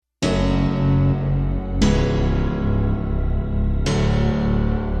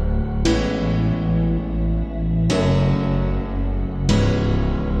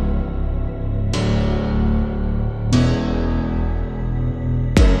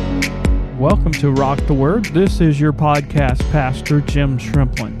Welcome to Rock the Word. This is your podcast pastor, Jim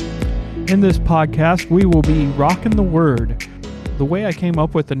Shrimplin. In this podcast, we will be rocking the Word. The way I came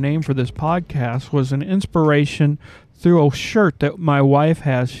up with the name for this podcast was an inspiration through a shirt that my wife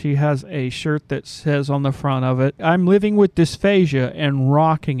has. She has a shirt that says on the front of it, "I'm living with dysphagia and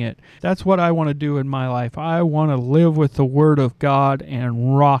rocking it." That's what I want to do in my life. I want to live with the Word of God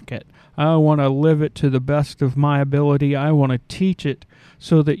and rock it. I want to live it to the best of my ability. I want to teach it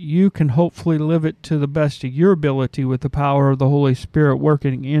so that you can hopefully live it to the best of your ability with the power of the Holy Spirit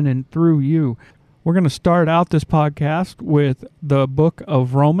working in and through you. We're going to start out this podcast with the book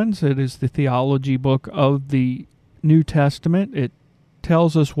of Romans. It is the theology book of the New Testament. It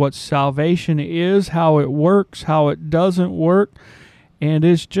tells us what salvation is, how it works, how it doesn't work, and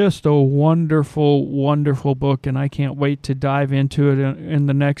it's just a wonderful, wonderful book, and I can't wait to dive into it in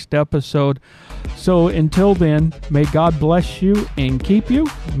the next episode. So until then, may God bless you and keep you.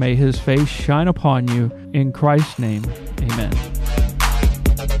 May His face shine upon you. In Christ's name, amen.